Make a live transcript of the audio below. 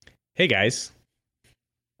Hey guys.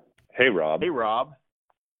 Hey, Rob. Hey, Rob.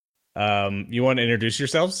 You want to introduce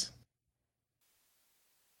yourselves?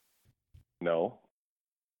 No.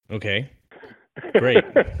 Okay, great.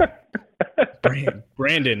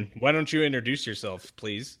 Brandon, why don't you introduce yourself,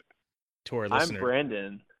 please, to our I'm listener?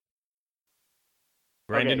 Brandon.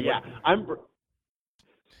 Brandon, Okay, yeah.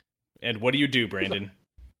 and what do you do, Brandon?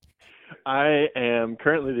 I am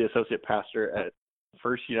currently the associate pastor at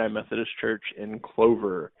First United Methodist Church in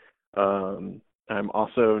Clover. I'm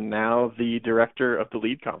also now the director of the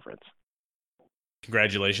LEAD conference.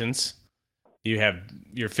 Congratulations.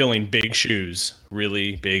 You're filling big shoes,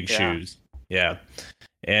 really big shoes. Yeah.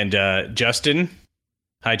 And Justin.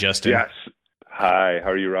 Hi, Justin. Yes. Hi.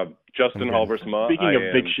 How are you, Rob? Justin Halbersma. Speaking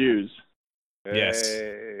of big shoes. Yes.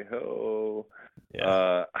 Hey ho.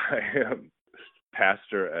 Yeah. I am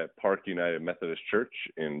pastor at Park United Methodist Church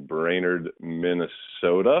in Brainerd,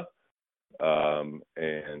 Minnesota.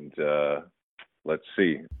 And let's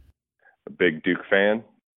see, a big Duke fan,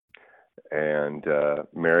 and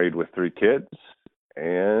married with 3 kids.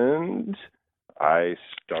 And I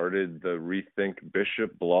started the Rethink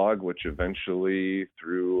Bishop blog, which eventually,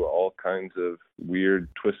 through all kinds of weird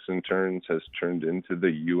twists and turns, has turned into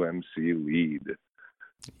the UMC LEAD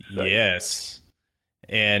site. Yes.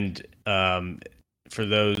 And for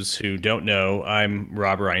those who don't know, I'm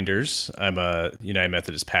Rob Rynders. I'm a United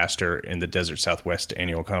Methodist pastor in the Desert Southwest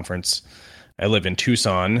Annual Conference. I live in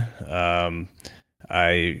Tucson.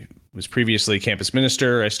 I was previously campus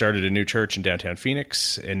minister. I started a new church in downtown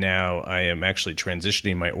Phoenix, and now I am actually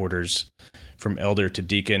transitioning my orders from elder to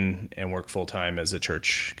deacon and work full-time as a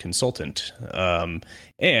church consultant.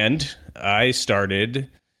 And I started,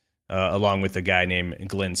 along with a guy named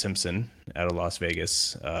Glenn Simpson out of Las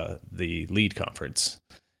Vegas, the LEAD conference.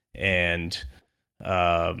 And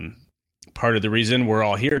part of the reason we're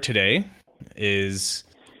all here today is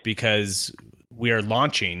because we are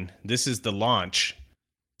launching. This is the launch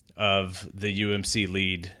of the UMC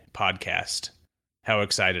LEAD podcast. How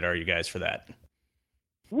excited are you guys for that?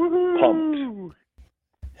 Woohoo! Pumped.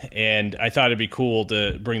 And I thought it'd be cool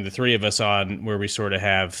to bring the 3 of us on where we sort of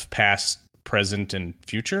have past, present, and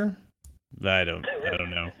future. I don't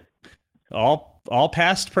know. All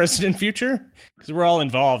past, present, and future, because we're all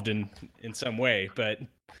involved in some way. But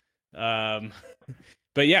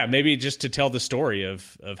yeah, maybe just to tell the story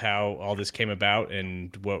of how all this came about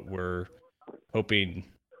and what we're hoping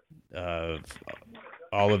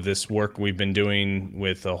all of this work we've been doing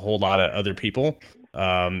with a whole lot of other people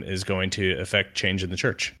is going to affect change in the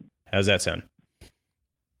church. How's that sound?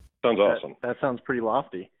 Sounds awesome. That sounds pretty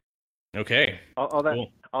lofty. Okay. All that,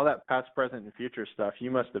 cool. all that past, present, and future stuff.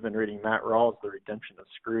 You must have been reading Matt Rawls' The Redemption of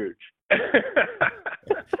Scrooge.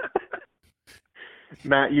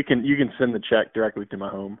 Matt, you can send the check directly to my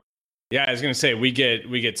home. Yeah, I was gonna say we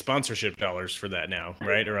get sponsorship dollars for that now,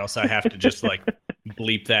 right? Or else I have to just like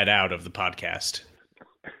bleep that out of the podcast.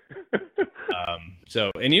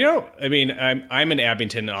 So, and I mean, I'm an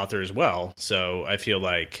Abington author as well, so I feel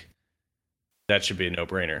like that should be a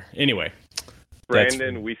no-brainer. Anyway,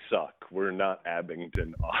 Brandon, we suck. We're not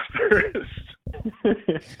Abington authors.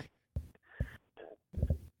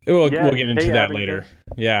 We'll get into that Abington. later.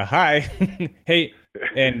 Yeah. Hi. Hey,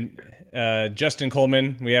 and Justin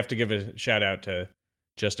Coleman. We have to give a shout out to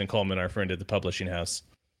Justin Coleman, our friend at the publishing house,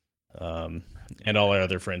 and all our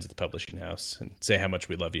other friends at the publishing house, and say how much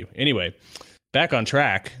we love you. Anyway, back on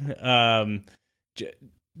track.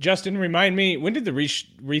 Justin, remind me, when did the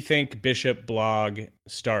Rethink Bishop blog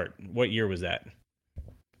start? What year was that?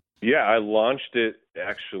 Yeah, I launched it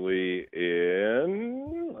actually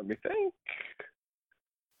in, let me think, it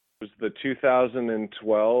was the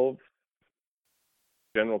 2012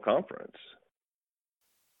 General Conference.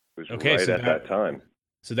 It was Okay, right so at that time.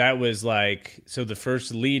 So that was the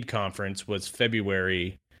first LEAD conference was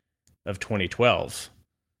February of 2012.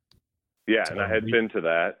 Yeah, So and I had been to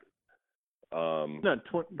that.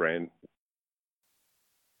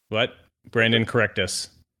 What? Brandon, correct us.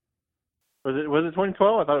 Was it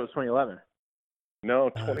 2012? I thought it was 2011. No,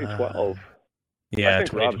 2012. Yeah, I think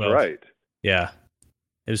 2012. Rob's right. Yeah,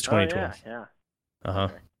 it was 2012. Oh, yeah. Uh-huh.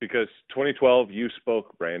 Because 2012, you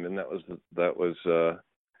spoke, Brandon. That was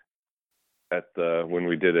when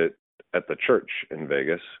we did it at the church in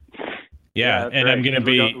Vegas. Yeah, and right. I'm going to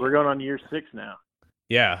be... We're going on year 6 now.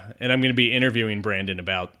 Yeah, and I'm going to be interviewing Brandon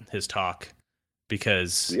about his talk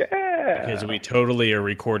because we totally are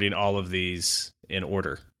recording all of these in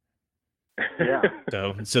order. Yeah.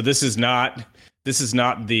 So this is not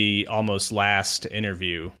the almost last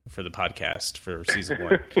interview for the podcast for season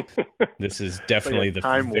 1. This is definitely the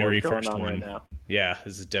very first one. Right now. Yeah,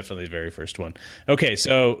 this is definitely the very first one. Okay,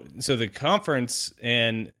 so the conference,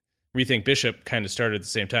 and Rethink Bishop kind of started at the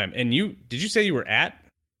same time. And did you say you were at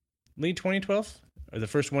Lead 2012 or the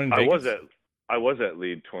first one in Vegas? I was at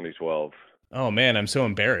Lead 2012. Oh man, I'm so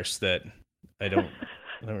embarrassed that I don't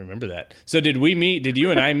remember that. So did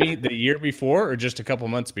you and I meet the year before or just a couple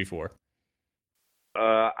months before?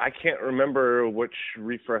 I can't remember which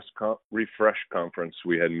refresh conference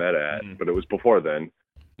we had met at, but it was before then.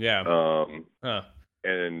 Yeah.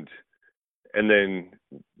 And then,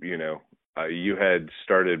 you had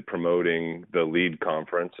started promoting the LEAD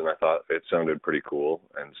conference, and I thought it sounded pretty cool,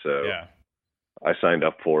 and so I signed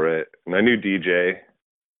up for it. And I knew DJ.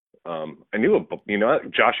 I knew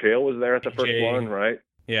Josh Hale was there at the first one, right?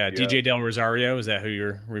 Yeah, DJ Del Rosario, is that who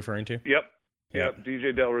you're referring to? Yep.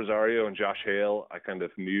 DJ Del Rosario and Josh Hale, I kind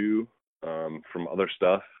of knew from other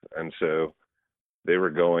stuff, and so they were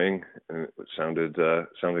going, and it sounded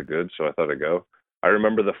good, so I thought I'd go. I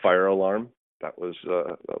remember the fire alarm. That was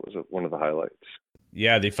one of the highlights.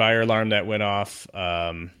 Yeah, the fire alarm that went off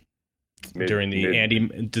during the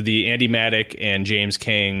Andy Maddock and James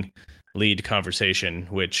King LEAD conversation,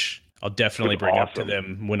 which I'll definitely bring up to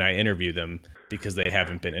them when I interview them because they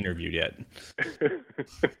haven't been interviewed yet.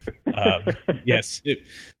 Yes,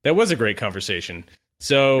 that was a great conversation.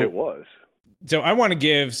 So it was. So I want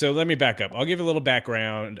to let me back up. I'll give a little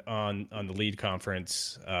background on the LEAD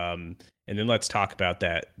conference, and then let's talk about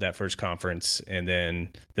that first conference, and then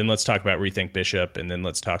let's talk about Rethink Bishop, and then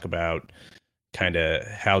let's talk about kind of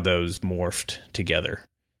how those morphed together.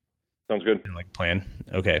 Sounds good. Like plan.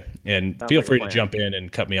 Okay. And feel free to jump in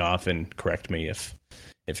and cut me off and correct me if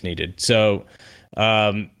needed. So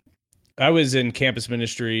I was in campus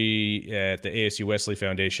ministry at the ASU Wesley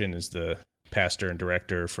Foundation as the pastor and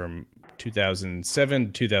director from 2007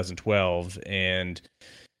 to 2012. And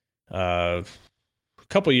a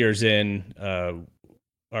couple years in,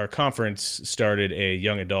 our conference started a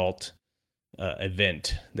young adult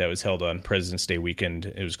event that was held on President's Day weekend.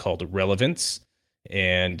 It was called Relevance.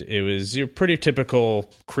 And it was your pretty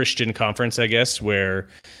typical Christian conference, I guess, where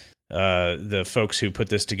the folks who put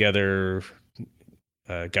this together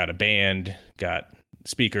got a band, got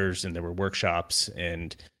speakers, and there were workshops,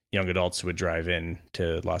 and young adults would drive in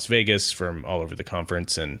to Las Vegas from all over the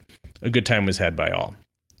conference, and a good time was had by all.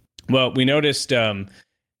 Well, we noticed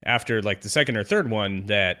after like the second or third one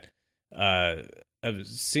that I've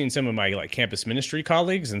seen some of my campus ministry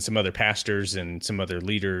colleagues and some other pastors and some other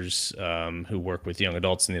leaders who work with young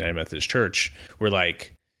adults in the United Methodist Church were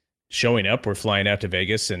showing up. We're flying out to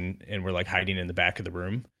Vegas and we're hiding in the back of the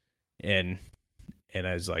room. And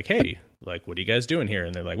I was like, hey, what are you guys doing here?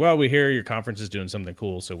 And they're like, well, we hear your conference is doing something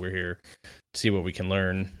cool, so we're here to see what we can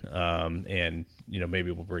learn. And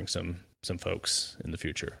maybe we'll bring some folks in the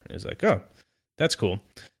future. And it's like, oh, that's cool.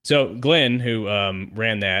 So Glenn, who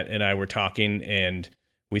ran that, and I were talking, and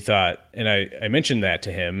we thought, and I mentioned that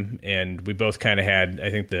to him, and we both kind of had, I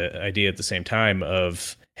think, the idea at the same time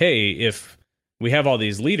of, hey, if we have all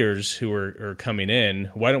these leaders who are coming in,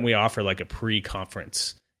 why don't we offer a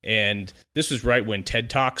pre-conference? And this was right when TED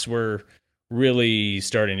Talks were really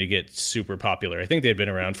starting to get super popular. I think they'd been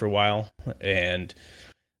around for a while, and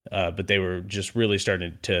but they were just really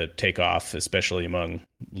starting to take off, especially among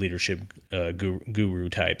leadership guru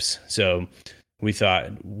types. So we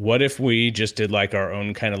thought, what if we just did our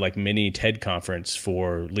own kind of mini TED conference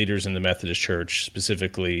for leaders in the Methodist Church,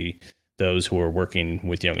 specifically those who are working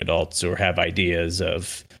with young adults or have ideas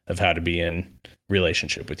of how to be in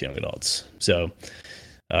relationship with young adults. So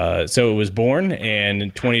it was born, and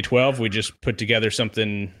in 2012, we just put together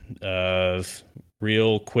something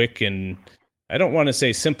real quick, and I don't want to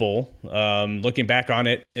say simple. Looking back on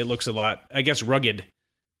it, it looks a lot, I guess, rugged,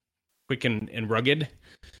 quick and rugged,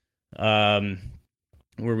 where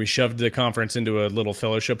we shoved the conference into a little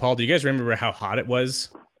fellowship hall. Do you guys remember how hot it was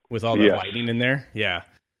with all the lighting in there? Yeah.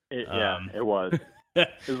 It was. It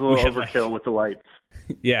was a little overkill with the lights.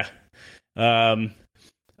 Yeah. I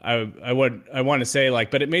want to say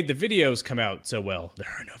but it made the videos come out so well. There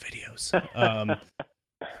are no videos.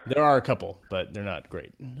 There are a couple, but they're not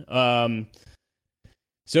great.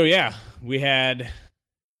 So yeah, we had,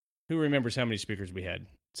 who remembers how many speakers we had?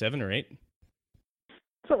 7 or 8?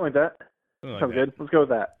 Something like that. Sounds good. Let's go with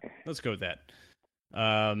that. Let's go with that.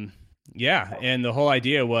 Yeah, and the whole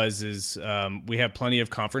idea is we have plenty of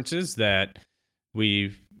conferences that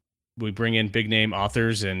we bring in big name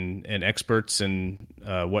authors and experts and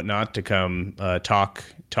whatnot to come talk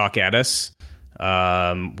at us.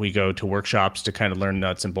 We go to workshops to kind of learn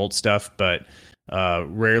nuts and bolts stuff, but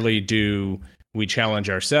rarely do we challenge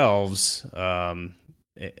ourselves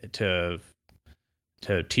to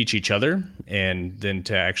teach each other, and then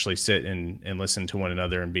to actually sit and listen to one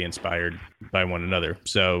another and be inspired by one another.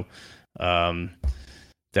 So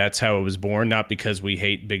that's how it was born, not because we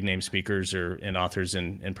hate big name speakers and authors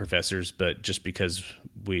and professors, but just because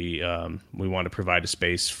we want to provide a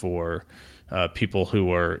space for people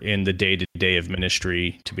who are in the day-to-day of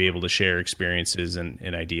ministry to be able to share experiences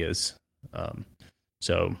and ideas.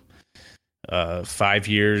 So 5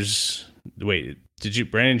 years. Wait,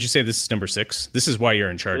 Brandon, did you say this is number 6? This is why you're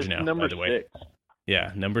in charge now, by the way. 6.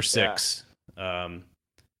 Yeah, number 6. Yeah.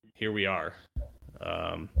 Here we are.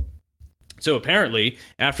 So apparently,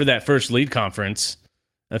 after that first LEAD conference,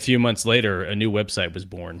 a few months later, a new website was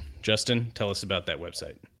born. Justin, tell us about that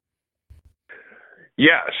website.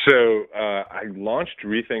 Yeah, so I launched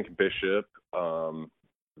Rethink Bishop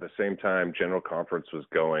the same time General Conference was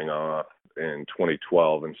going off in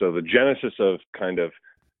 2012. And so the genesis of kind of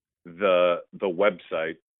the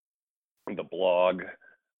website, the blog,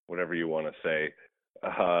 whatever you want to say,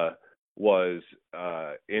 was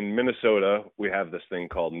in Minnesota, we have this thing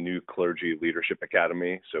called New Clergy Leadership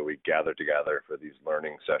Academy. So we gather together for these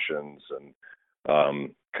learning sessions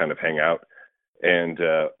and kind of hang out. And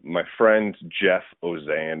my friend Jeff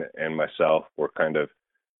Ozan and myself were kind of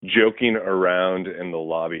joking around in the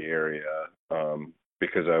lobby area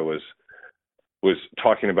because I was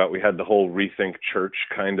talking about, we had the whole Rethink Church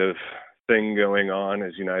kind of thing going on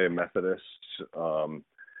as United Methodists.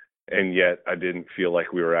 And yet I didn't feel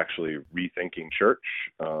like we were actually rethinking church.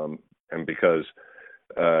 And because,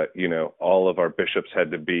 all of our bishops had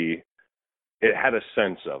to be, it had a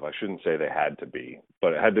sense of, I shouldn't say they had to be,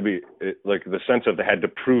 but it had to be like the sense of they had to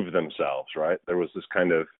prove themselves, right? There was this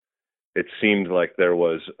kind of, it seemed like there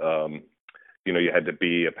was, you had to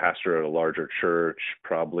be a pastor at a larger church,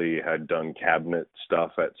 probably had done cabinet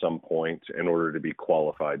stuff at some point in order to be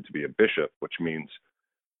qualified to be a bishop, which means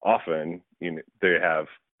often they have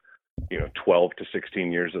 12 to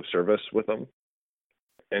 16 years of service with them.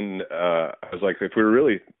 And I was like, if we're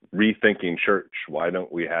really rethinking church, why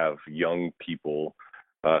don't we have young people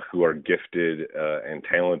who are gifted and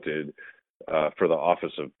talented for the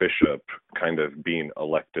office of bishop kind of being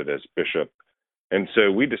elected as bishop? And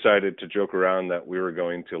so we decided to joke around that we were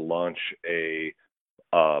going to launch a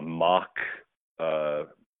mock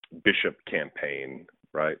bishop campaign,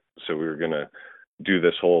 right? So we were going to do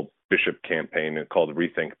this whole bishop campaign called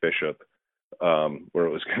Rethink Bishop, where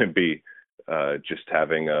it was going to be just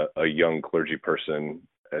having a young clergy person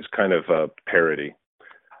as kind of a parody.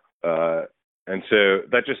 And so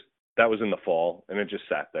that was in the fall, and it just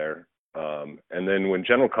sat there. And then when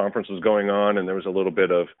General Conference was going on and there was a little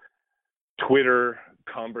bit of Twitter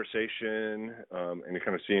conversation, and you're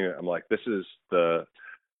kind of seeing it, I'm like, this is the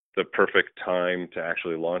perfect time to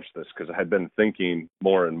actually launch this, because I had been thinking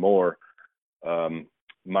more and more.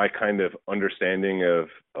 My kind of understanding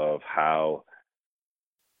of how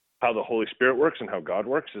the Holy Spirit works and how God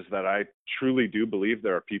works is that I truly do believe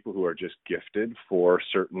there are people who are just gifted for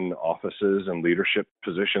certain offices and leadership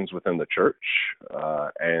positions within the church.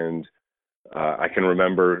 And I can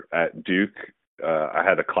remember at Duke, I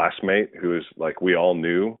had a classmate who was like, we all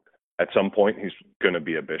knew at some point he's going to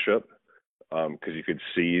be a bishop, because you could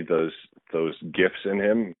see those gifts in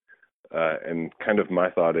him. And kind of my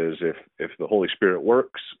thought is, if the Holy Spirit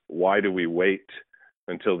works, why do we wait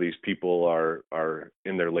until these people are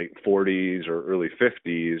in their late 40s or early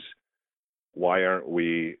 50s? Why aren't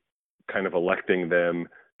we kind of electing them,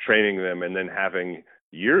 training them, and then having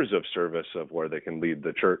years of service of where they can lead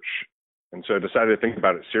the church? And so I decided to think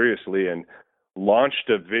about it seriously and launched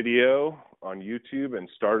a video on YouTube and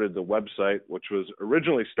started the website, which was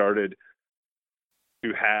originally started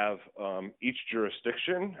to have each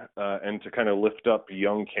jurisdiction and to kind of lift up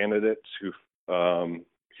young candidates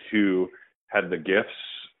who had the gifts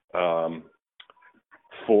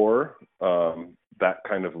for that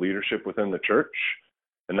kind of leadership within the church.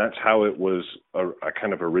 And that's how it was, I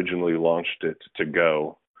kind of originally launched it to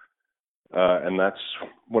go. And that's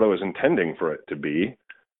what I was intending for it to be.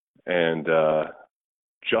 And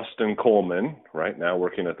Justin Coleman, right now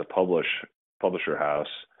working at the publisher house,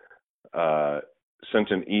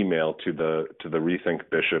 sent an email to the Rethink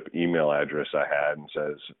Bishop email address I had and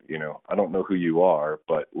says, I don't know who you are,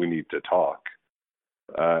 but we need to talk.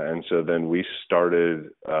 And so then we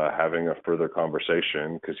started having a further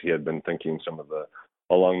conversation, because he had been thinking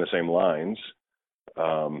along the same lines.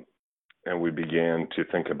 And we began to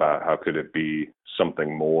think about how could it be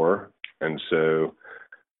something more. And so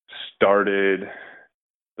started,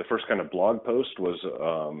 the first kind of blog post was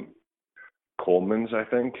Coleman's, I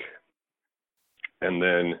think. And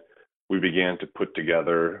then we began to put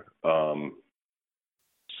together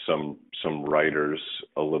some writers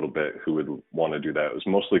a little bit who would want to do that. It was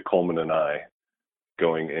mostly Coleman and I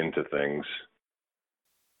going into things.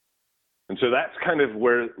 And so that's kind of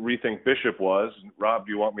where Rethink Bishop was. Rob,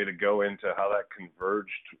 do you want me to go into how that converged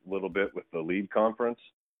a little bit with the LEAD conference?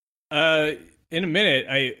 In a minute,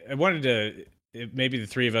 I wanted to maybe the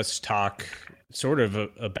three of us talk sort of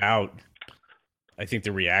about, I think,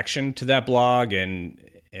 the reaction to that blog and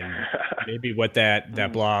maybe what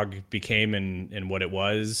that blog became and what it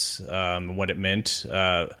was, what it meant.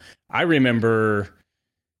 I remember.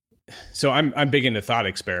 So I'm big into thought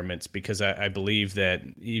experiments because I believe that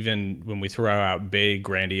even when we throw out big,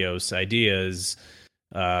 grandiose ideas,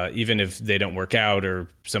 even if they don't work out or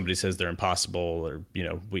somebody says they're impossible or,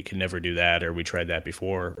 we can never do that or we tried that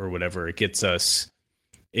before or whatever, it gets us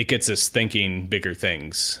thinking bigger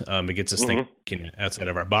things. It gets us thinking outside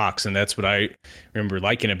of our box. And that's what I remember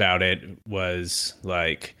liking about it was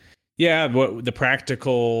like, yeah, what the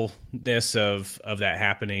practicalness of that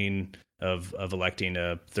happening, of electing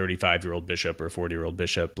a 35-year-old bishop or 40-year-old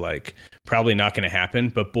bishop, like probably not going to happen.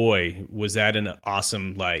 But boy, was that an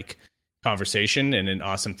awesome conversation and an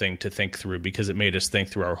awesome thing to think through, because it made us think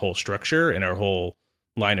through our whole structure and our whole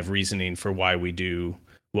line of reasoning for why we do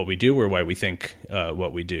what we do or why we think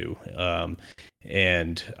what we do.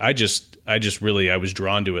 And I was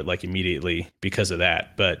drawn to it immediately because of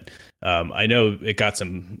that. But I know it got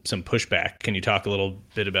some pushback. Can you talk a little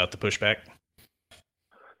bit about the pushback?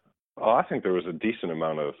 Oh, I think there was a decent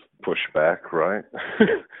amount of pushback, right?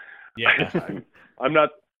 Yeah. I'm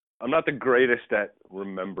not the greatest at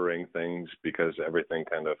remembering things because everything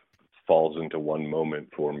kind of falls into one moment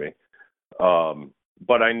for me.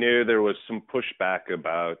 But I knew there was some pushback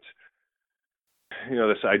about,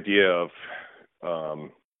 this idea of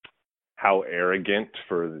how arrogant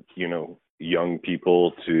for, young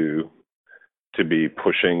people to be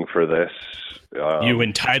pushing for this. You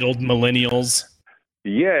entitled millennials.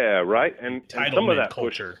 Yeah, right. And some of that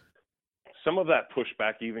culture. Some of that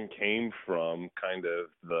pushback even came from kind of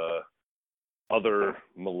the other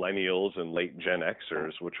millennials and late Gen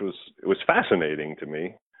Xers, which was fascinating to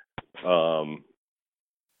me.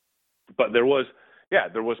 But there was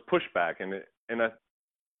pushback, and I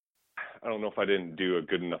don't know if I didn't do a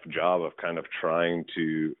good enough job of kind of trying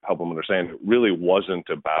to help them understand it really wasn't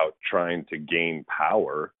about trying to gain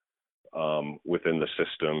power within the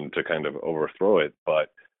system to kind of overthrow it, but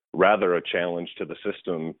rather a challenge to the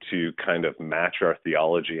system to kind of match our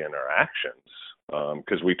theology and our actions.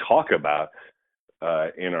 Because we talk about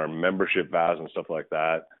in our membership vows and stuff like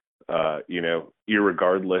that,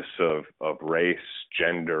 irregardless of race,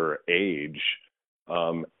 gender, age,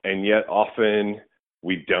 and yet often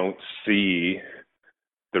we don't see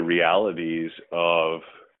the realities of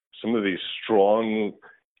some of these strong,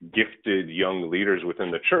 gifted young leaders within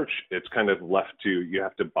the church. It's kind of left to, you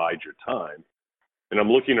have to bide your time. And I'm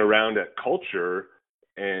looking around at culture,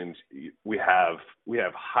 and we have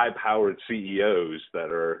high-powered CEOs that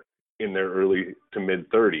are in their early to mid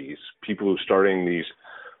 30s, people who are starting these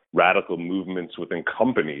radical movements within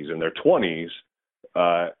companies in their 20s,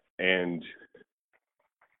 and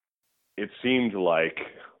it seemed like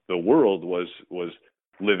the world was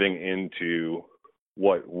living into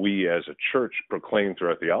what we as a church proclaim through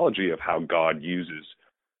our theology of how God uses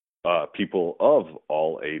people of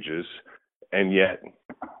all ages, and yet,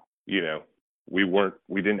 we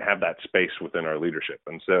didn't have that space within our leadership.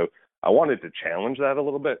 And so I wanted to challenge that a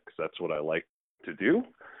little bit because that's what I like to do.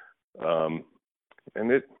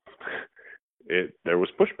 And there was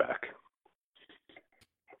pushback.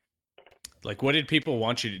 What did people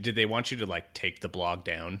want you to? Did they want you to take the blog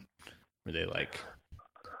down? Were they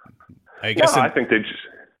I guess. No, I think they just.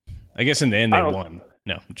 I guess in the end they won.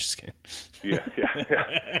 No, I'm just kidding. Yeah.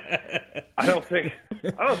 I don't think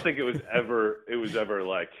it was ever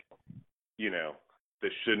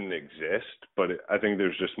this shouldn't exist, but I think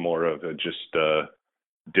there's just more of a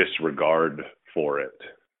disregard for it.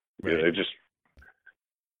 Right.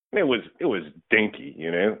 It was dinky,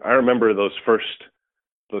 I remember those first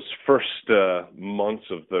months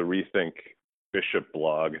of the Rethink Bishop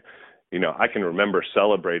blog. I can remember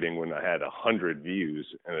celebrating when I had 100 views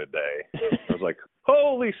in a day. I was like,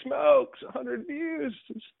 holy smokes, 100 views.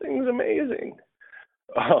 This thing's amazing.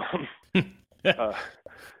 So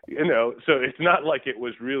it's not like it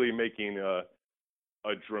was really making a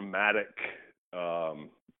dramatic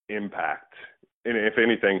impact. And if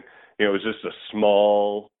anything, it was just a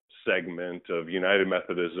small segment of United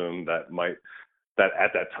Methodism that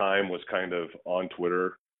at that time was kind of on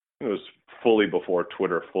Twitter. It was fully before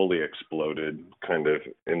Twitter fully exploded, kind of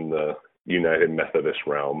in the United Methodist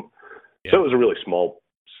realm. Yeah. So it was a really small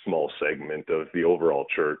segment of the overall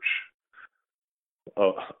church.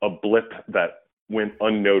 A blip that went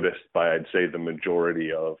unnoticed by, I'd say, the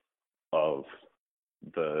majority of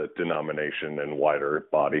the denomination and wider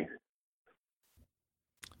body.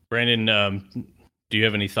 Brandon, do you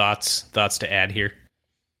have any thoughts to add here?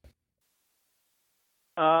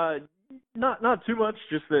 Not too much.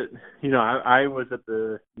 Just that, I was at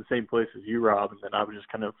the same place as you, Rob, and then I was just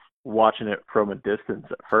kind of watching it from a distance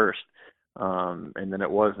at first, and then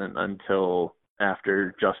it wasn't until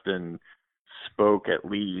after Justin spoke at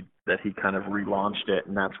LEAD that he kind of relaunched it,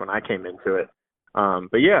 and that's when I came into it.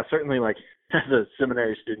 But yeah, certainly, like, as a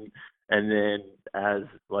seminary student, and then as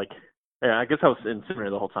I guess I was in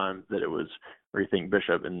seminary the whole time that it was Rethink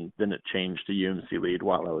Bishop, and then it changed to UMC LEAD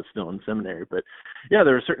while I was still in seminary. But yeah,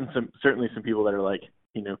 there are certainly some people that are like,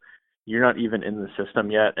 you're not even in the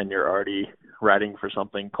system yet, and you're already writing for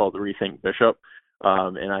something called Rethink Bishop.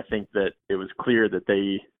 And I think that it was clear that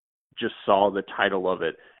they just saw the title of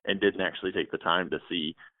it and didn't actually take the time to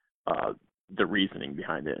see the reasoning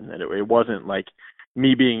behind it, and that it wasn't like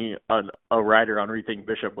me being a writer on Rethink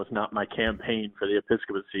Bishop was not my campaign for the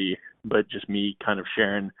episcopacy, but just me kind of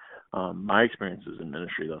sharing my experiences in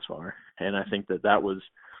ministry thus far. And I think that was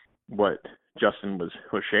what Justin was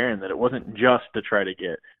sharing, that it wasn't just to try to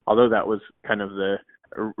get, although that was kind of the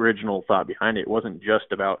original thought behind it, it wasn't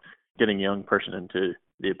just about getting a young person into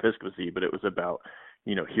the episcopacy, but it was about,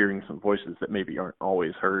 hearing some voices that maybe aren't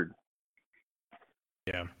always heard.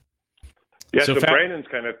 Yeah. Yeah. So Brandon's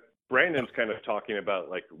kind of talking about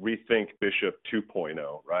like Rethink Bishop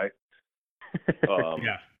 2.0, right?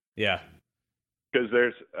 Yeah. Because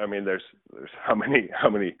there's how many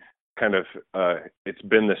kind of it's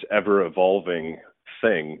been this ever evolving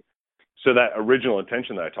thing. So that original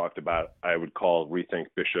intention that I talked about, I would call Rethink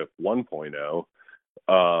Bishop 1.0.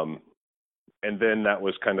 And then that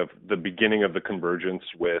was kind of the beginning of the convergence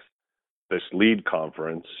with this LEAD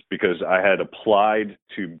conference, because I had applied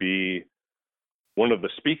to be one of the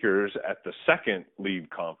speakers at the second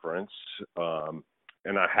LEAD conference. And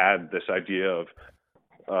I had this idea of,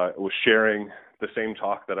 was sharing the same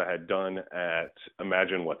talk that I had done at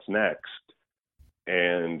Imagine What's Next.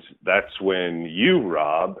 And that's when you,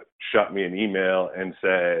 Rob, shot me an email and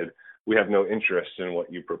said, we have no interest in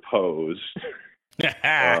what you proposed.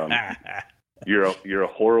 You're a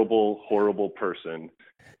horrible, horrible person.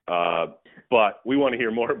 But we want to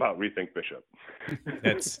hear more about Rethink Bishop.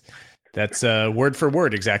 That's word for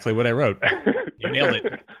word exactly what I wrote. You nailed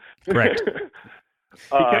it. Correct.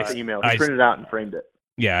 He kept the email. He printed it out and framed it.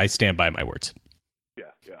 Yeah, I stand by my words.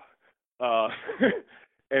 Yeah.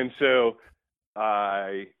 And so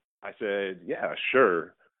I said, yeah,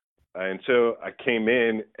 sure. And so I came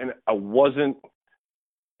in, and I wasn't,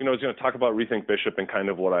 I was going to talk about Rethink Bishop and kind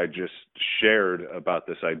of what I just shared about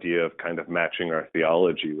this idea of kind of matching our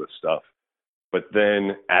theology with stuff. But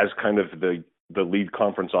then, as kind of the LEAD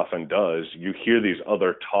conference often does, you hear these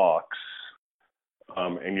other talks,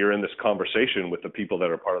 and you're in this conversation with the people that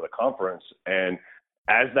are part of the conference. And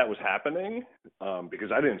as that was happening,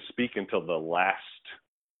 because I didn't speak until the last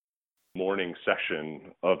morning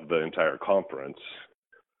session of the entire conference,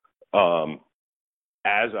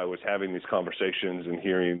 as I was having these conversations and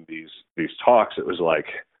hearing these talks, it was like,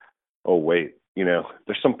 oh wait,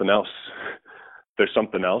 there's something else. There's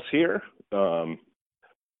something else here.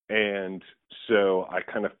 And so I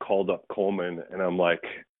kind of called up Coleman, and I'm like,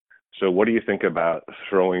 so what do you think about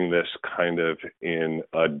throwing this kind of in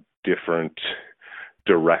a different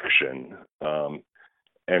direction,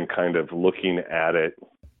 and kind of looking at it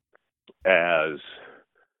as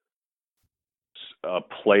a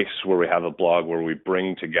place where we have a blog where we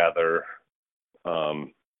bring together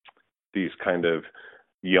these kind of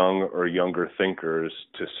young or younger thinkers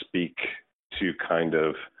to speak to kind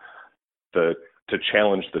of to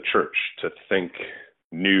challenge the church to think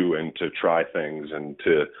new and to try things and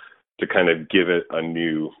to kind of give it a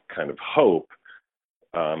new kind of hope.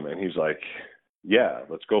 And he's like, yeah,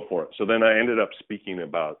 let's go for it. So then I ended up speaking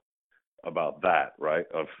about that, right,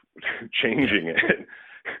 of changing it.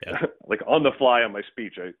 Yeah. Like on the fly on my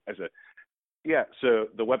speech, I said, yeah, so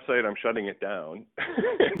the website, I'm shutting it down.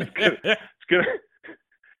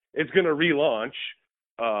 it's gonna relaunch,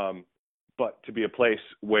 but to be a place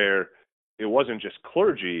where it wasn't just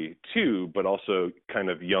clergy too, but also kind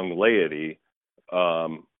of young laity,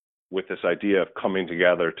 with this idea of coming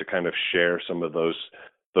together to kind of share some of those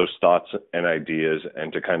thoughts and ideas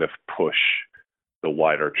and to kind of push the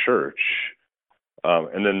wider church.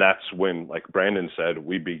 And then that's when, like Brandon said,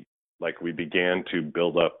 we began to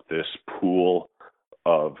build up this pool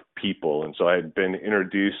of people. And so I had been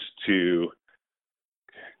introduced to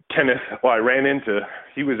Kenneth. Well, I ran into,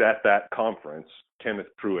 he was at that conference,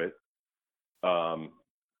 Kenneth Pruitt.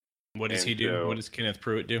 What does he do? So, what does Kenneth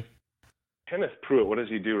Pruitt do? Kenneth Pruitt, what does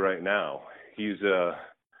he do right now? He's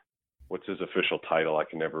what's his official title? I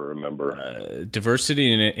can never remember.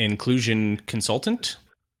 Diversity and inclusion consultant.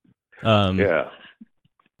 Yeah.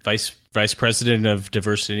 Vice President of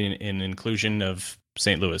Diversity and Inclusion of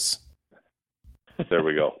St. Louis. There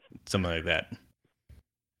we go. Something like that.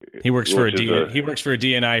 He works for a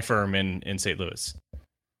DNI firm in St. Louis.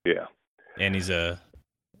 Yeah. And he's a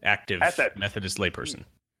active Methodist layperson.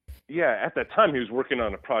 Yeah, at that time he was working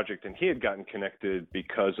on a project, and he had gotten connected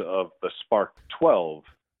because of the Spark 12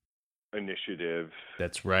 initiative.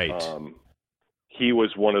 That's right. He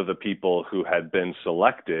was one of the people who had been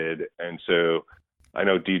selected, and so I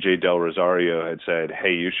know DJ Del Rosario had said,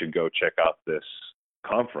 "Hey, you should go check out this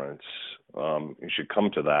conference. You should come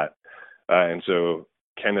to that." And so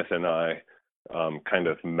Kenneth and I kind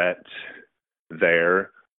of met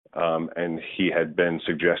there, and he had been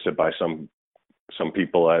suggested by some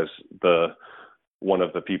people as one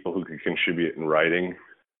of the people who could contribute in writing.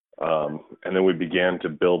 And then we began to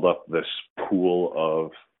build up this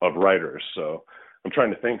pool of writers. So I'm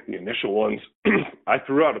trying to think, the initial ones, I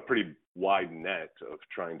threw out a pretty wide net of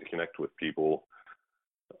trying to connect with people.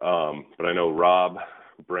 But I know Rob,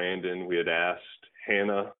 Brandon, we had asked,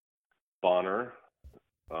 Hannah Bonner,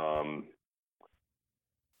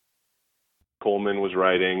 Coleman was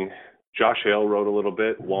writing, Josh Hale wrote a little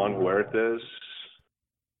bit, Juan Huertas,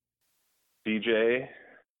 DJ,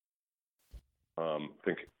 I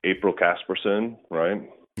think April Casperson, right?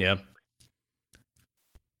 Yeah.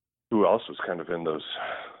 Who else was kind of in those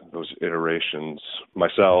iterations?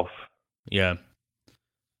 Myself. Yeah.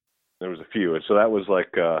 There was a few. And so that was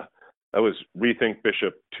like, that was Rethink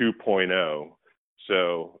Bishop 2.0.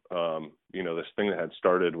 So, this thing that had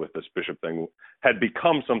started with this Bishop thing had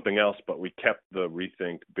become something else, but we kept the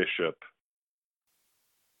Rethink Bishop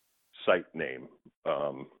site name.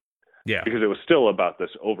 Yeah. Because it was still about this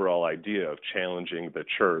overall idea of challenging the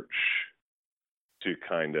church to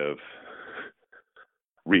kind of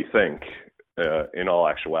rethink in all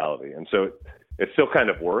actuality. And so it still kind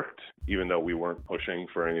of worked, even though we weren't pushing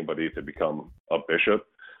for anybody to become a bishop.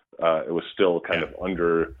 It was still kind of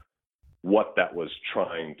under what that was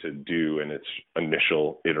trying to do in its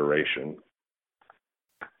initial iteration.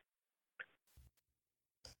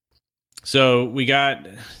 So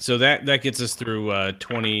that gets us through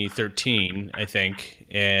 2013, I think,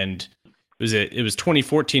 and it was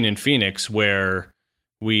 2014 in Phoenix where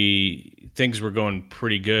things were going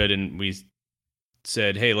pretty good, and we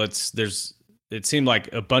said, hey, it seemed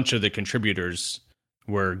like a bunch of the contributors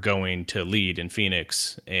were going to lead in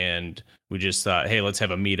Phoenix, and we just thought, hey, let's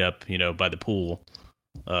have a meetup, by the pool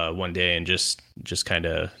one day and just kind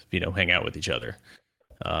of, hang out with each other.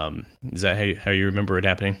 Is that how you remember it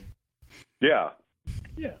happening? Yeah.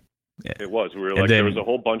 It was. We were like, there was a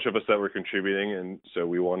whole bunch of us that were contributing, and so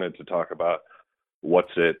we wanted to talk about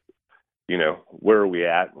what's it, where are we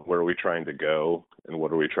at, where are we trying to go, and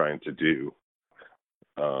what are we trying to do?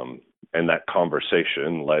 And that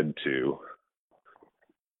conversation led to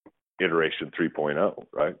iteration 3.0,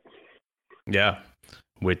 right? Yeah,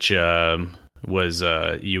 which was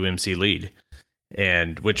UMC LEAD,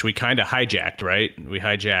 and which we kind of hijacked, right? We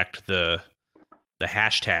hijacked the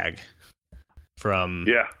hashtag from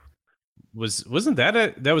wasn't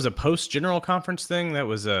that was a post general conference thing? That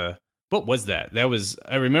was what was that? That was,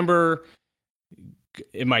 I remember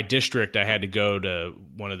in my district I had to go to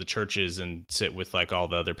one of the churches and sit with like all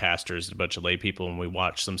the other pastors and a bunch of lay people, and we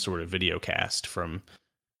watched some sort of video cast from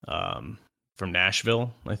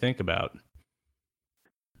Nashville, I think, about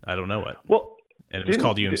I don't know what. Well, and it was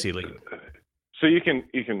called UMC LEAD. So you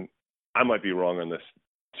can I might be wrong on this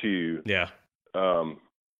too. Yeah.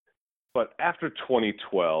 But after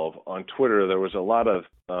 2012 on Twitter, there was a lot of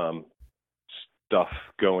stuff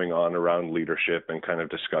going on around leadership and kind of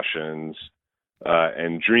discussions.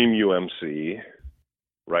 And Dream UMC,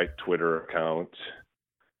 right, Twitter account,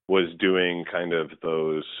 was doing kind of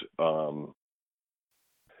those.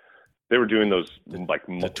 They were doing those like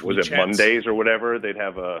was it chats? Mondays or whatever? They'd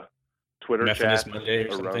have a Twitter Methodist chat Monday or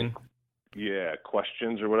around, something. Yeah,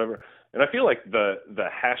 questions or whatever. And I feel like the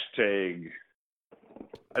hashtag,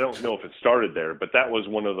 I don't know if it started there, but that was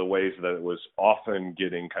one of the ways that it was often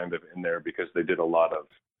getting kind of in there, because they did a lot of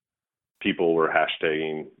people were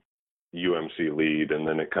hashtagging UMC LEAD, and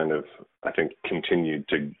then it kind of, I think, continued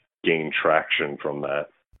to gain traction from that.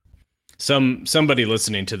 Somebody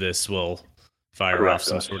listening to this will fire off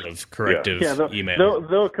some sort of corrective email.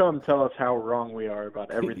 They'll come tell us how wrong we are about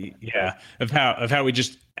everything. Yeah, of how we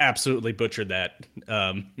just absolutely butchered that.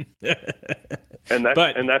 And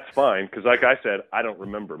that's fine, because like I said, I don't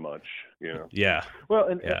remember much. Yeah. Well,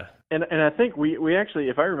 and I think we actually,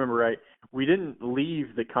 if I remember right, we didn't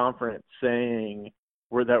leave the conference saying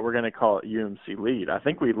that we're going to call it UMC LEAD. I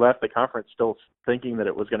think we left the conference still thinking that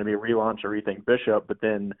it was going to be a relaunch of Rethink Bishop, but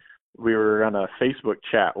then we were on a Facebook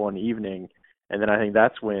chat one evening, and then I think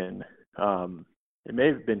that's when it may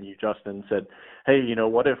have been you, Justin, said, hey,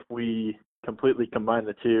 what if we completely combine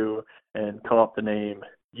the two and call up the name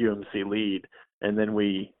UMC LEAD? And then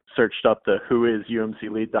we searched up the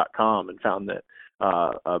whoisumclead.com and found that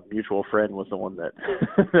a mutual friend was the one that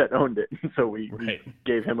that owned it. And so we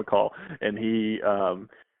gave him a call, and he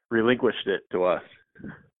relinquished it to us.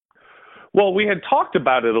 Well, we had talked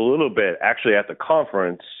about it a little bit actually at the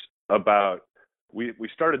conference about we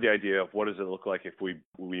started the idea of what does it look like if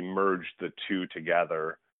we merged the two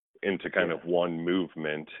together into kind of one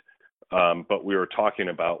movement. But we were talking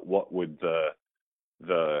about what would the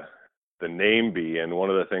name be, and one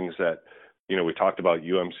of the things that we talked about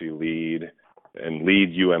UMC LEAD and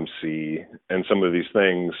LEAD UMC and some of these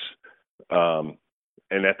things.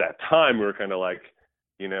 And at that time, we were kind of like,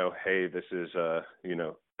 hey, this is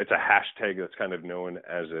it's a hashtag that's kind of known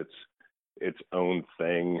as its own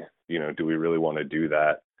thing. Do we really want to do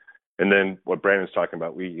that? And then what Brandon's talking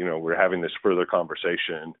about, we're having this further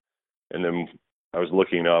conversation, and then I was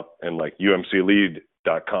looking up, and like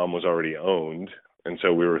UMCLead.com was already owned, and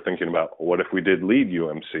so we were thinking about what if we did LEAD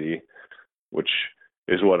UMC, which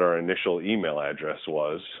is what our initial email address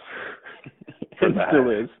was. It still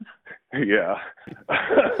is. Yeah.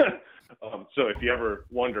 So if you ever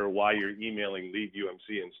wonder why you're emailing LEAD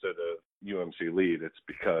UMC instead of UMC LEAD, it's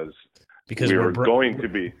because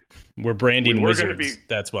we're branding wizards.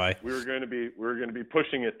 That's why we were going to be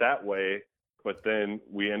pushing it that way, but then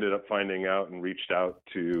we ended up finding out and reached out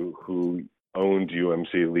to who owned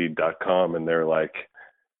UMCLead.com, and they're like,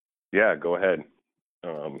 "Yeah, go ahead."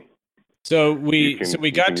 So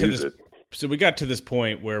we got to this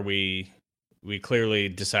point where we clearly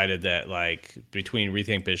decided that, like, between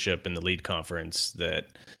Rethink Bishop and the LEAD conference, that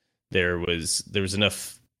there was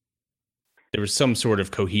some sort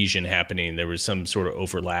of cohesion happening. There was some sort of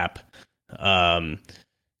overlap. What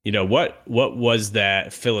was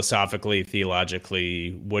that philosophically,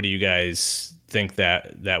 theologically? What do you guys think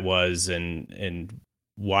that was, and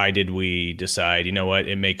why did we decide,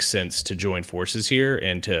 it makes sense to join forces here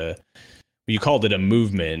and you called it a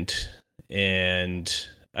movement, and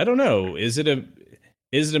I don't know, is it a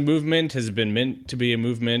movement? Has it been meant to be a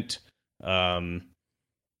movement? I'll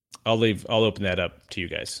open that up to you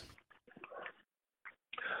guys.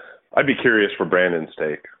 I'd be curious for Brandon's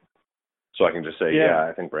take, so I can just say, yeah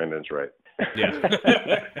I think Brandon's right. Yeah.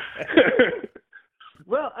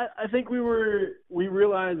 Well, I think we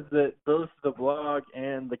realized that both the blog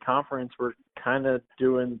and the conference were kind of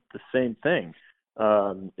doing the same thing.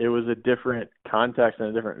 It was a different context and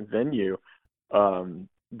a different venue.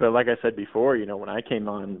 But like I said before, when I came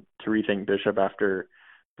on to Rethink Bishop after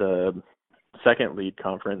the second LEAD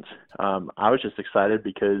conference, I was just excited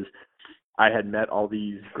because I had met all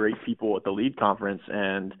these great people at the LEAD conference,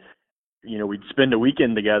 and we'd spend a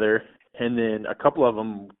weekend together, and then a couple of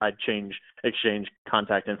them I'd exchange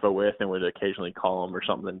contact info with, and would occasionally call them or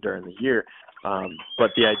something during the year.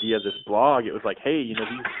 But the idea of this blog, it was like, hey,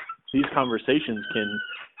 these conversations can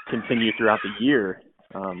continue throughout the year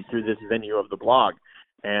through this venue of the blog.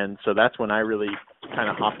 And so that's when I really kind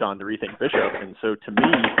of hopped on to Rethink Bishop. And so to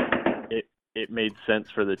me, it made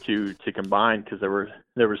sense for the two to combine, because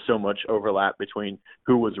there was so much overlap between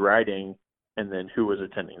who was writing and then who was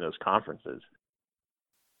attending those conferences.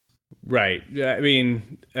 Right. Yeah. I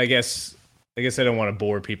mean, I guess I don't want to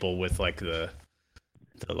bore people with like the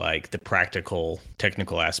practical,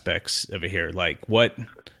 technical aspects of it here. Like what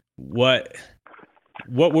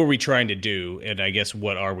were we trying to do? And I guess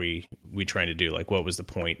what are we trying to do? Like, what was the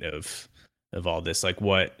point of all this? Like,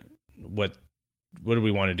 what do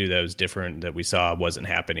we want to do that was different, that we saw wasn't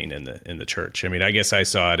happening in the church? I mean, I guess I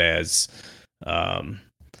saw it as,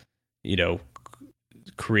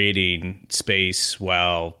 creating space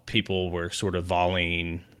while people were sort of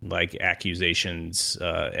volleying like accusations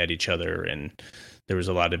at each other, and there was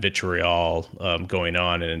a lot of vitriol going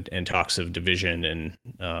on, and talks of division,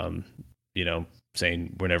 and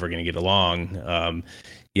saying we're never going to get along.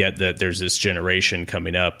 Yet that there's this generation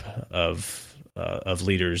coming up of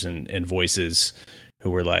leaders and voices who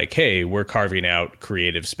were like, hey, we're carving out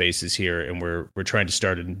creative spaces here, and we're trying to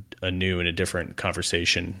start a new and a different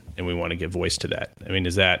conversation, and we want to give voice to that. I mean,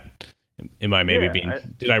 did I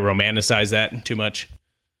romanticize that too much?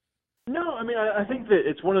 No, I mean, I think that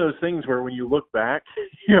it's one of those things where when you look back,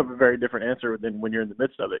 you have a very different answer than when you're in the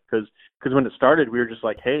midst of it. Because when it started, we were just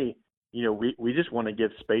like, hey, we just want to give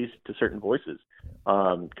space to certain voices,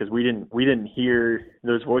 because we didn't hear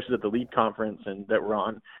those voices at the LEAD conference and that were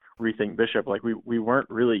on Rethink Bishop. Like we weren't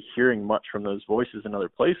really hearing much from those voices in other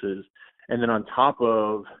places. And then on top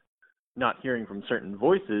of not hearing from certain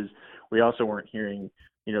voices, we also weren't hearing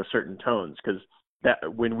certain tones, because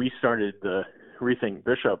that when we started the Rethink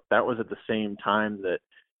Bishop, that was at the same time that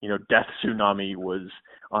death tsunami was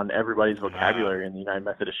on everybody's vocabulary in the United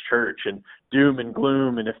Methodist Church, and doom and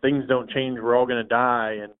gloom, and if things don't change, we're all going to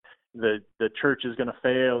die, and the church is going to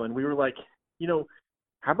fail. And we were like,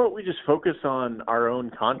 how about we just focus on our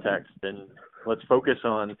own context, and let's focus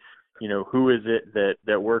on, who is it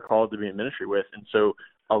that we're called to be in ministry with. And so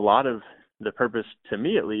a lot of the purpose, to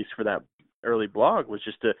me at least, for that early blog was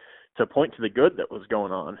just to point to the good that was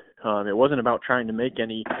going on. It wasn't about trying to make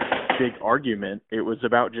any big argument. It was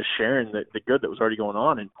about just sharing the good that was already going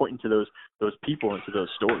on and pointing to those people and to those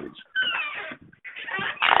stories.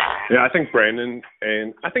 Yeah, I think Brandon,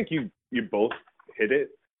 and I think you both hit it.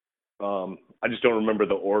 I just don't remember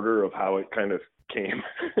the order of how it kind of came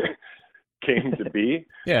to be.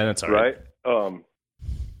 Yeah, that's all right.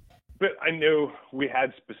 But I know we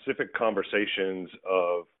had specific conversations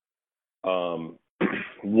of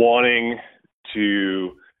wanting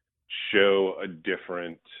to show a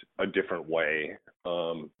different way.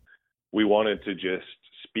 We wanted to just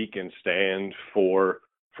speak and stand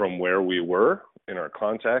from where we were in our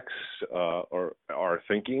context or our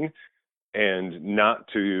thinking, and not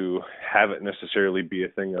to have it necessarily be a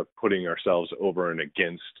thing of putting ourselves over and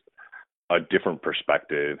against a different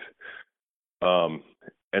perspective.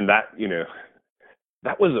 And that,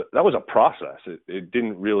 that was a process. It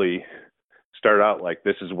didn't really start out like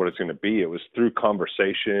this is what it's going to be. It was through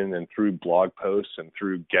conversation and through blog posts and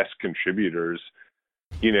through guest contributors.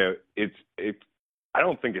 I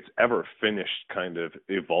don't think it's ever finished kind of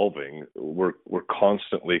evolving. We're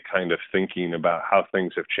constantly kind of thinking about how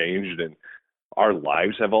things have changed, and our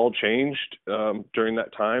lives have all changed during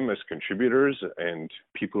that time as contributors and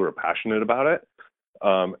people who are passionate about it.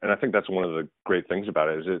 And I think that's one of the great things about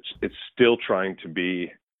it is it's still trying to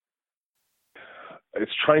be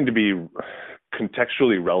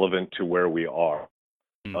contextually relevant to where we are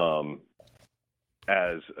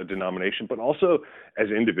as a denomination, but also as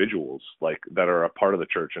individuals like that are a part of the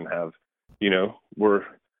church and have, we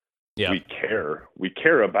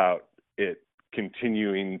care about it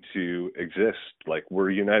continuing to exist. Like,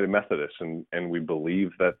 we're United Methodists, and we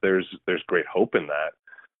believe that there's great hope in that.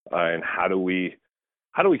 And how do we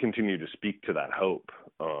continue to speak to that hope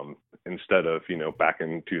instead of, back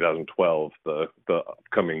in 2012, the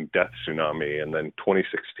upcoming death tsunami, and then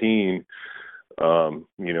 2016, a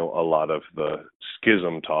lot of the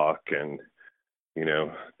schism talk and,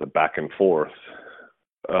 the back and forth,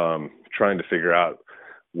 trying to figure out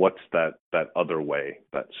what's that other way,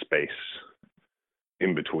 that space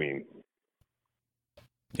in between.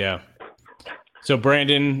 Yeah. So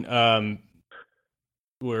Brandon,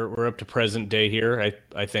 we're up to present day here.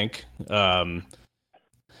 I think,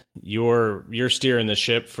 you're steering the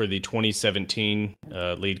ship for the 2017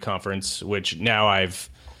 LEAD conference, which now I've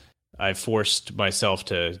forced myself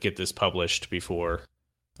to get this published before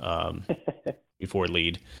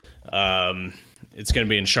LEAD. It's going to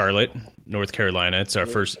be in Charlotte, North Carolina. It's our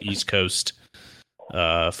first East Coast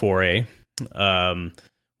foray.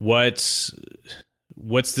 What's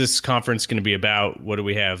this conference going to be about? What do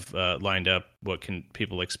we have lined up? What can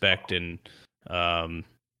people expect? And how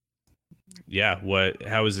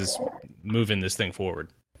is this moving this thing forward?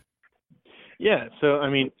 Yeah, so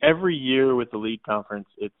every year with the LEAD conference,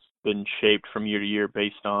 it's been shaped from year to year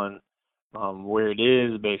based on where it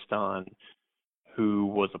is, based on who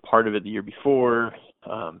was a part of it the year before,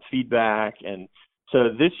 feedback. And so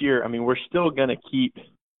this year, we're still going to keep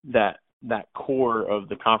that core of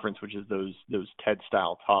the conference, which is those TED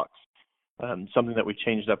style talks. Something that we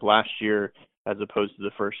changed up last year as opposed to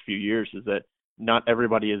the first few years is that not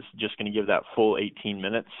everybody is just going to give that full 18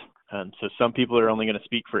 minutes. So some people are only going to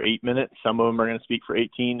speak for 8 minutes. Some of them are going to speak for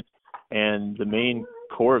 18. And the main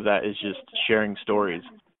core of that is just sharing stories,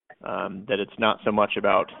 that it's not so much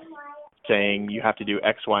about saying you have to do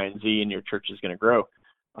X, Y, and Z and your church is going to grow,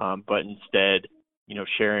 but instead,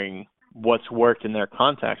 sharing what's worked in their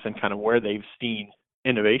context and kind of where they've seen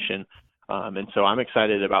innovation. And so I'm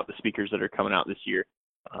excited about the speakers that are coming out this year.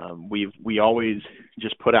 We always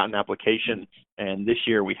just put out an application, and this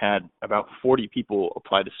year we had about 40 people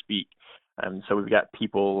apply to speak. And so we've got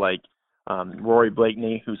people like Rory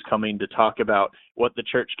Blakeney, who's coming to talk about what the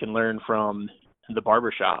church can learn from the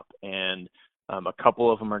barbershop. And a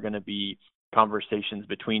couple of them are going to be conversations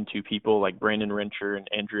between two people like Brandon Rencher and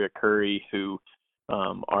Andrea Curry, who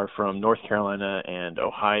are from North Carolina and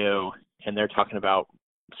Ohio, and they're talking about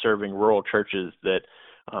serving rural churches that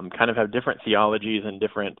kind of have different theologies and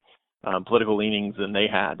different political leanings than they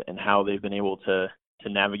had, and how they've been able to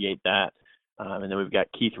navigate that. And then we've got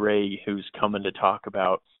Keith Ray, who's coming to talk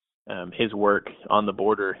about his work on the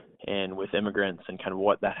border and with immigrants and kind of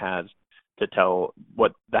what that has to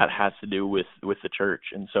do with the church.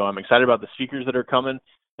 And so I'm excited about the speakers that are coming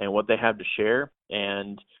and what they have to share.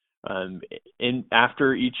 And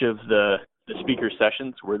after each of the speaker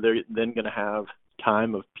sessions, we're then going to have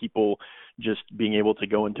time of people just being able to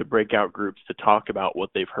go into breakout groups to talk about what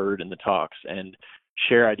they've heard in the talks and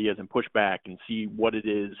share ideas and push back and see what it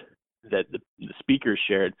is that the speakers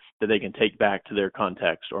shared that they can take back to their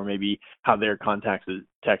context, or maybe how their context is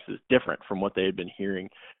different from what they had been hearing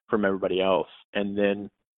from everybody else. And then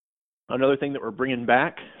another thing that we're bringing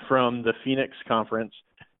back from the Phoenix conference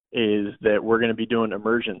is that we're going to be doing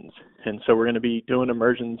immersions. And so we're going to be doing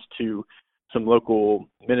immersions to some local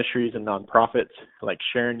ministries and nonprofits like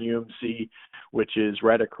Sharon UMC, which is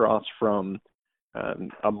right across from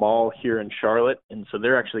a mall here in Charlotte. And so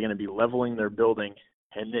they're actually going to be leveling their building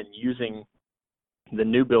and then using the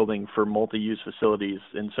new building for multi-use facilities.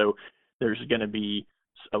 And so there's going to be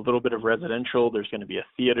a little bit of residential, there's going to be a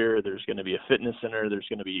theater, there's going to be a fitness center, there's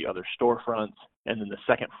going to be other storefronts, and then the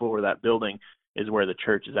second floor of that building is where the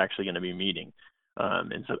church is actually going to be meeting.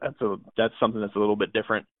 And so that's something that's a little bit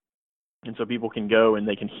different. And so people can go and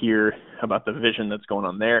they can hear about the vision that's going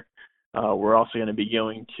on there. We're also going to be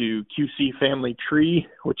going to QC Family Tree,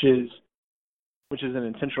 which is an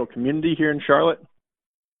intentional community here in Charlotte.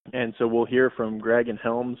 And so we'll hear from Greg and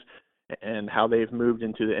Helms and how they've moved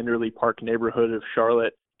into the Enderley Park neighborhood of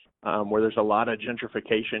Charlotte, where there's a lot of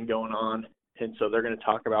gentrification going on. And so they're going to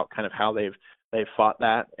talk about kind of how they've fought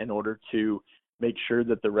that in order to make sure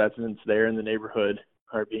that the residents there in the neighborhood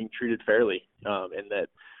are being treated fairly, and that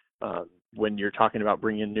when you're talking about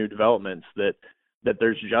bringing in new developments, that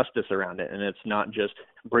there's justice around it, and it's not just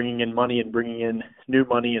bringing in money and bringing in new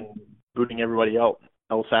money and booting everybody else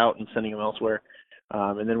out and sending them elsewhere.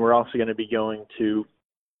 And then we're also going to be going to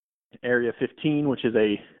Area 15, which is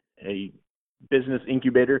a business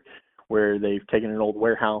incubator where they've taken an old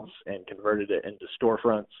warehouse and converted it into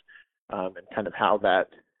storefronts, and kind of how that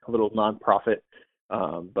little nonprofit,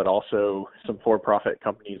 but also some for-profit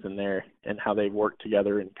companies in there, and how they work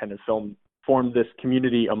together and kind of form this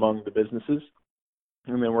community among the businesses.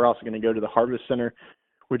 And then we're also going to go to the Harvest Center,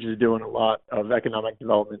 which is doing a lot of economic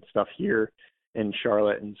development stuff here in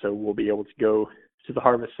Charlotte. And so we'll be able to go to the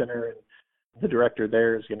Harvest Center, and the director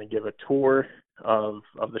there is going to give a tour of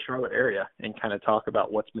the Charlotte area and kind of talk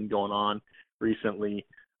about what's been going on recently,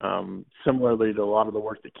 similarly to a lot of the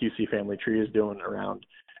work that QC Family Tree is doing around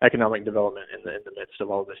economic development in the midst of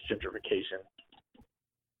all this gentrification.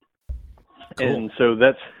 Cool. And so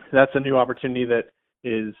that's a new opportunity that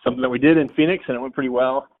is something that we did in Phoenix, and it went pretty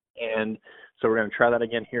well. And so we're going to try that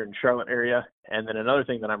again here in Charlotte area. And then another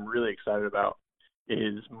thing that I'm really excited about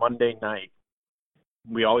is Monday night.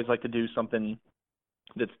 We always like to do something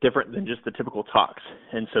that's different than just the typical talks.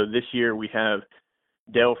 And so this year we have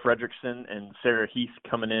Dale Fredrickson and Sarah Heath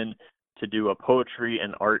coming in to do a poetry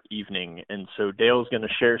and art evening. And so Dale's going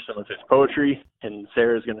to share some of his poetry, and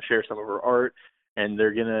Sarah's going to share some of her art. And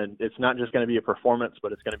it's not just going to be a performance,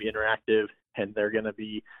 but it's going to be interactive. And they're going to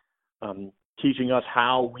be teaching us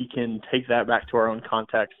how we can take that back to our own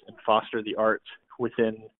context and foster the arts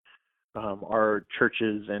within our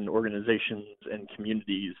churches and organizations and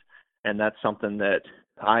communities. And that's something that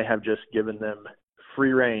I have just given them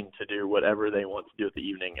free reign to do whatever they want to do at the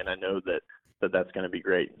evening. And I know that's going to be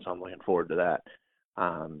great. So I'm looking forward to that.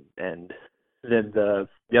 And then the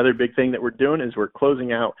other big thing that we're doing is we're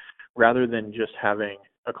closing out, rather than just having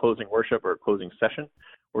a closing worship or a closing session,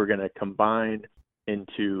 we're going to combine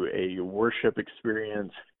into a worship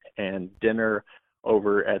experience and dinner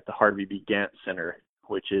over at the Harvey B. Gant Center,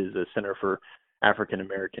 which is a center for African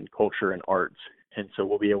American culture and arts. And so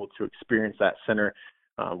we'll be able to experience that center,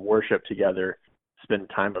 worship together, spend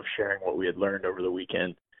time of sharing what we had learned over the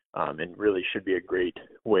weekend, and really should be a great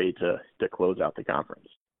way to close out the conference.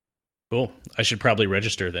 Cool. I should probably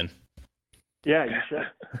register then. Yeah, you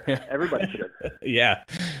should. Everybody should. Yeah.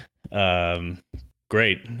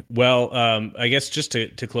 Great. Well, I guess just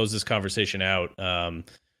to close this conversation out,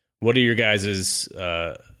 what are your guys's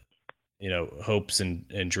hopes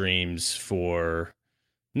and dreams for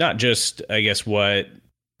not just, I guess, what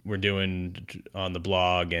we're doing on the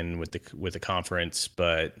blog and with the conference,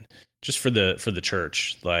 but just for the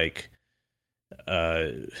church? Like,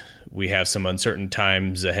 we have some uncertain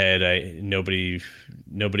times ahead. Nobody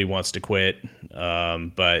wants to quit,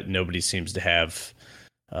 but nobody seems to have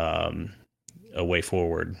a way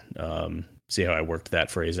forward. See how I worked that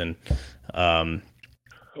phrase in.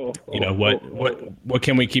 What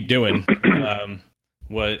can we keep doing?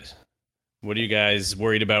 What are you guys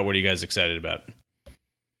worried about? What are you guys excited about?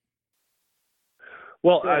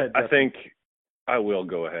 Well, I think I will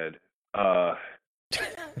go ahead.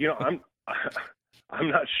 I'm I'm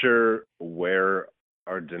not sure where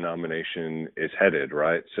our denomination is headed,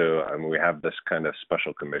 right? So we have this kind of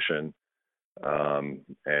special commission, and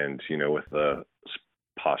with the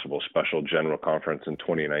possible special general conference in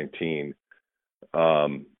 2019.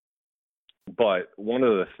 But one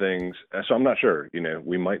of the things, so I'm not sure,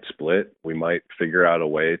 we might split, we might figure out a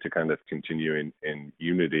way to kind of continue in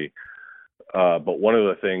unity. But one of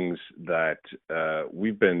the things that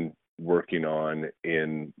we've been working on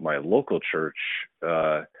in my local church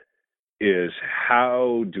is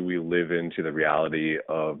how do we live into the reality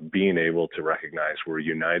of being able to recognize we're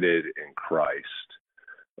united in Christ,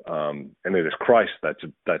 and it is Christ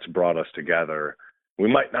that's brought us together.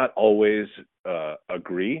 We might not always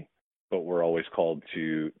agree, but we're always called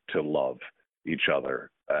to love each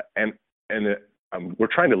other, and we're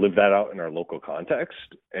trying to live that out in our local context.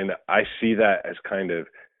 And I see that as kind of,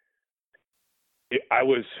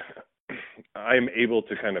 I'm able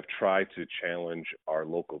to kind of try to challenge our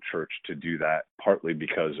local church to do that, partly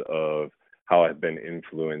because of how I've been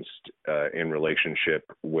influenced in relationship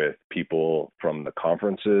with people from the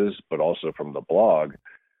conferences, but also from the blog.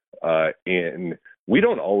 And we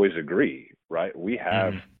don't always agree, right? We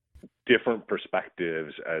have different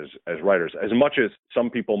perspectives as writers. As much as some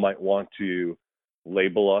people might want to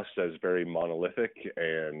label us as very monolithic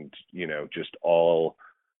and, just all,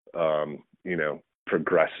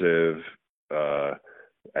 progressive,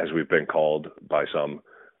 as we've been called by some,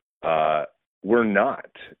 we're not.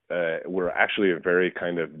 We're actually a very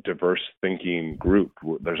kind of diverse thinking group.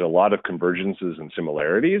 There's a lot of convergences and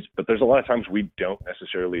similarities, but there's a lot of times we don't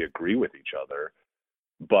necessarily agree with each other,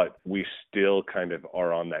 but we still kind of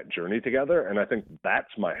are on that journey together. And I think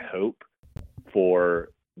that's my hope for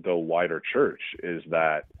the wider church, is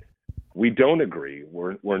that we don't agree.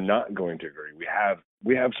 We're not going to agree.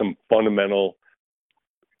 We have some fundamental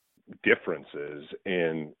differences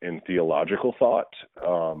in theological thought,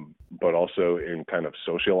 but also in kind of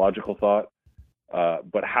sociological thought.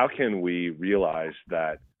 But how can we realize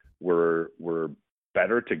that we're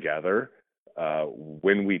better together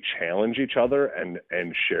when we challenge each other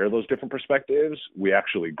and share those different perspectives? We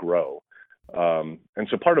actually grow. And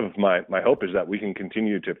so part of my hope is that we can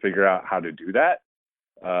continue to figure out how to do that,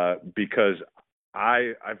 because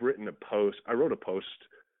I've written a post. I wrote a post,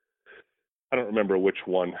 I don't remember which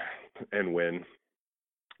one and when,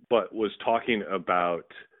 but was talking about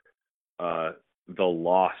the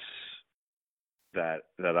loss that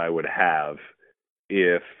I would have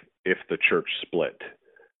if the church split,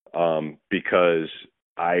 because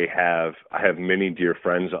I have many dear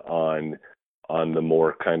friends on the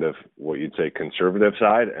more kind of what you'd say conservative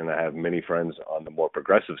side, and I have many friends on the more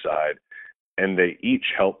progressive side, and they each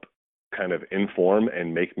help kind of inform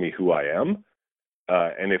and make me who I am.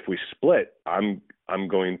 And if we split, I'm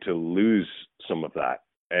going to lose some of that,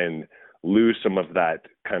 and lose some of that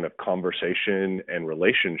kind of conversation and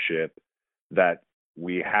relationship that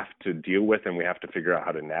we have to deal with, and we have to figure out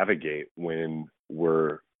how to navigate when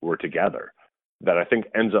we're together. That I think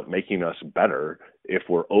ends up making us better if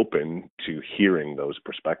we're open to hearing those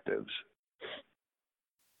perspectives.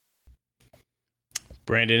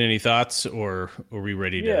 Brandon, any thoughts, or are we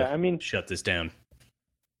ready to shut this down?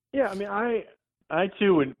 Yeah, I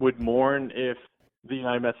too would mourn if the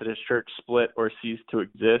United Methodist Church split or ceased to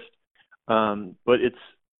exist, but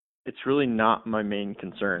it's really not my main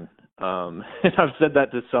concern. And I've said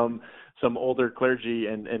that to some older clergy,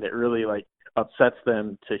 and it really upsets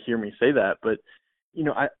them to hear me say that. But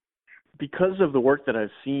because of the work that I've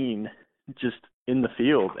seen just in the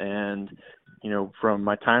field, and from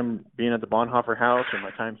my time being at the Bonhoeffer House and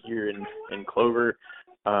my time here in Clover,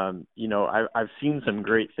 I've seen some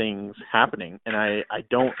great things happening, and I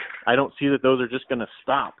don't see that those are just going to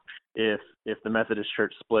stop if the Methodist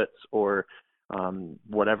Church splits or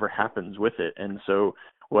whatever happens with it. And so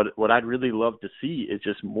what I'd really love to see is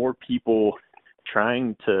just more people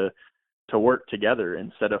trying to work together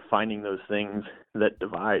instead of finding those things that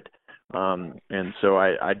divide. And so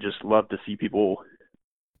I just love to see people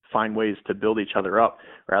find ways to build each other up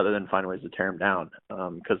rather than find ways to tear them down.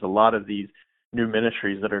 Because a lot of these new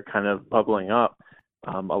ministries that are kind of bubbling up,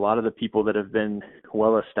 a lot of the people that have been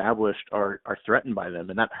well established are threatened by them,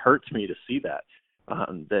 and that hurts me to see that.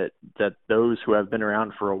 That those who have been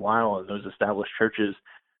around for a while and those established churches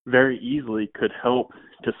very easily could help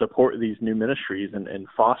to support these new ministries and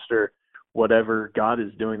foster whatever God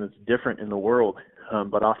is doing that's different in the world.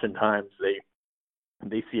 But oftentimes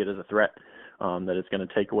they see it as a threat, that it's going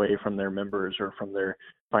to take away from their members or from their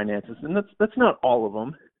finances. And that's not all of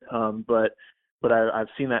them. But but I've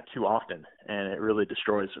seen that too often, and it really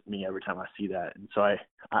destroys me every time I see that. And so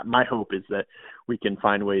my hope is that we can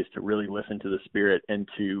find ways to really listen to the Spirit and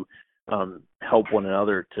to help one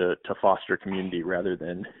another to foster community rather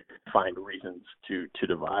than find reasons to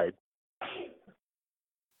divide.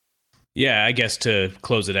 Yeah, I guess to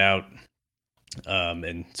close it out,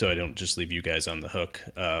 and so I don't just leave you guys on the hook.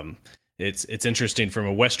 It's interesting from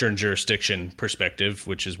a Western jurisdiction perspective,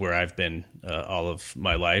 which is where I've been all of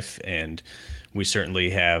my life, and we certainly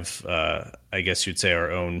have, I guess you'd say,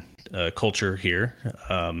 our own culture here.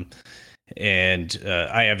 And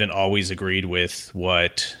I haven't always agreed with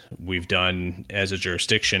what we've done as a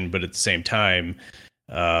jurisdiction, but at the same time,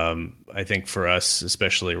 I think for us,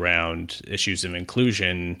 especially around issues of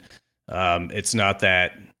inclusion, it's not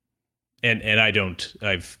that,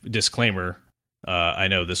 I've disclaimer, I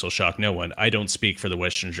know this will shock no one. I don't speak for the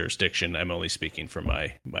Western jurisdiction. I'm only speaking from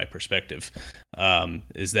my perspective.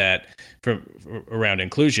 Is that around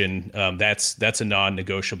inclusion? That's a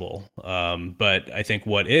non-negotiable. But I think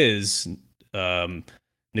what is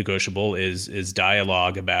negotiable is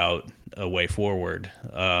dialogue about a way forward,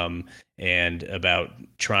 and about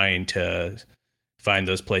trying to find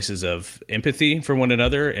those places of empathy for one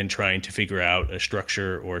another and trying to figure out a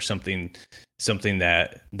structure or something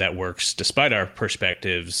that works despite our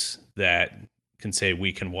perspectives, that can say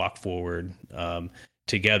we can walk forward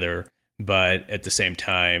together, but at the same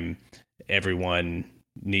time, everyone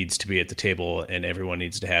needs to be at the table and everyone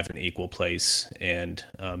needs to have an equal place and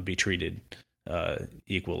be treated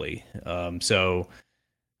equally. So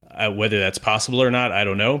whether that's possible or not, I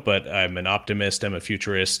don't know, but I'm an optimist, I'm a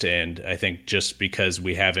futurist, and I think just because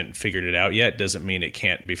we haven't figured it out yet doesn't mean it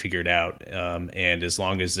can't be figured out. And as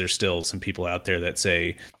long as there's still some people out there that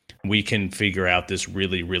say we can figure out this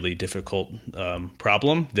really, really difficult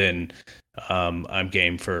problem, then I'm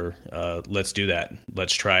game for let's do that.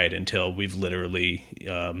 Let's try it until we've literally,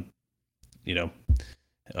 run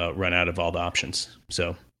out of all the options.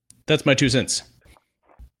 So that's my 2 cents.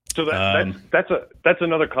 So that's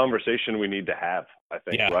another conversation we need to have, I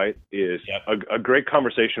think, yeah. Right? Is a great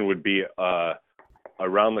conversation would be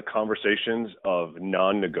around the conversations of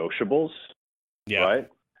non-negotiables, right?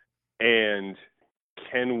 And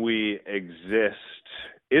can we exist?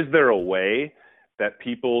 Is there a way that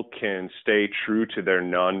people can stay true to their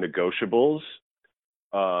non-negotiables,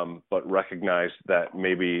 but recognize that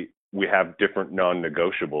maybe we have different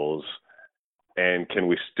non-negotiables, and can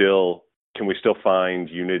we still find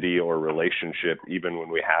unity or relationship even when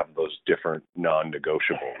we have those different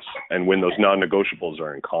non-negotiables, and when those non-negotiables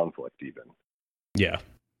are in conflict even? Yeah.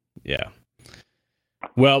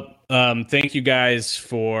 Well, thank you guys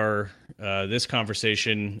for this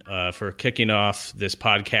conversation, for kicking off this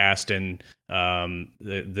podcast, and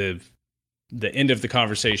the end of the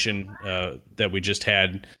conversation that we just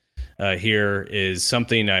had here is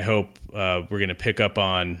something I hope we're going to pick up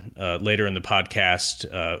on later in the podcast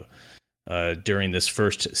during this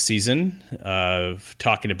first season of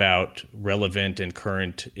talking about relevant and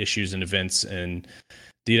current issues and events in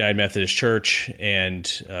the United Methodist Church. And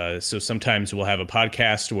so sometimes we'll have a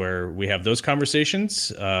podcast where we have those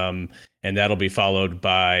conversations, and that'll be followed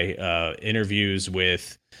by interviews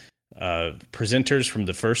with presenters from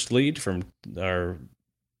the first LEAD, from our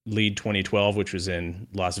LEAD 2012, which was in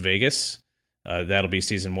Las Vegas. That'll be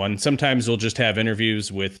season 1. Sometimes we'll just have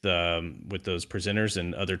interviews with those presenters,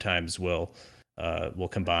 and other times we'll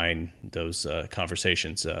combine those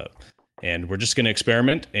conversations. And we're just going to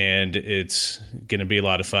experiment, and it's going to be a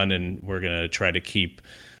lot of fun, and we're going to try to keep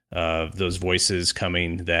those voices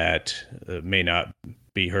coming that may not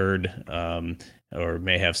be heard or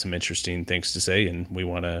may have some interesting things to say, and we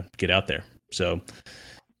want to get out there. So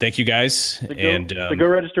thank you guys. So go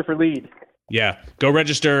register for LEAD. Yeah, go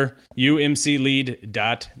register,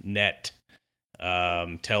 umclead.net.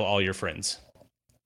 Tell all your friends.